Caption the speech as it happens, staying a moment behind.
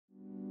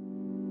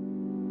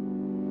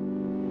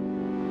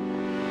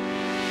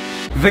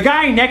The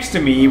guy next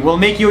to me will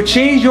make you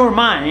change your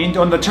mind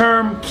on the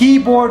term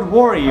keyboard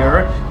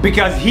warrior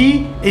because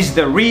he is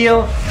the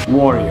real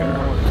warrior.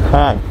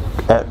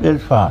 That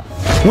is fine.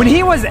 When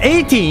he was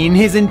 18,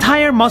 his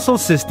entire muscle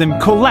system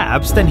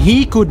collapsed and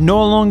he could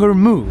no longer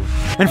move.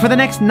 And for the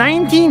next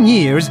 19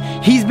 years,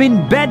 he's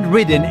been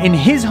bedridden in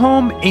his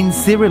home in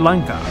Sri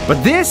Lanka.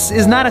 But this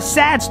is not a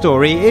sad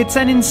story, it's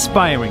an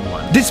inspiring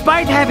one.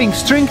 Despite having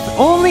strength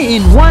only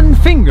in one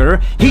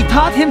finger, he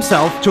taught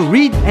himself to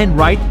read and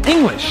write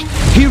English.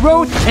 He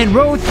wrote and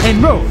wrote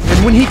and wrote.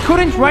 And when he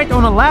couldn't write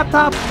on a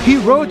laptop, he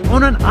wrote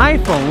on an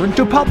iPhone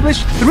to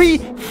publish 3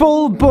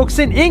 full books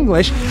in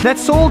English that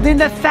sold in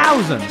the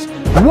thousands.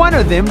 One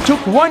of them took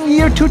 1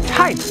 year to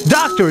type.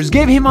 Doctors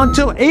gave him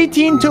until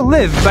 18 to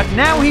live, but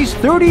now he's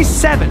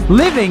 37,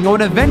 living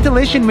on a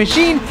ventilation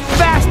machine,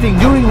 fasting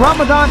during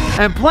Ramadan,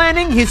 and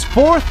planning his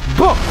 4th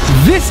book.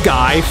 This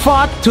guy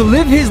fought to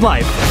live his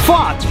life,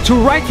 fought to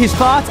write his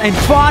thoughts, and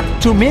fought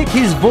to make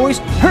his voice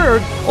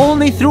heard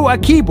only through a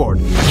keyboard.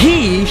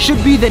 He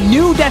should be the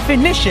new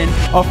definition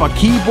of a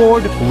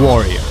keyboard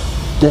warrior.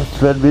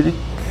 That's 1 minute.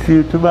 See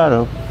you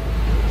tomorrow.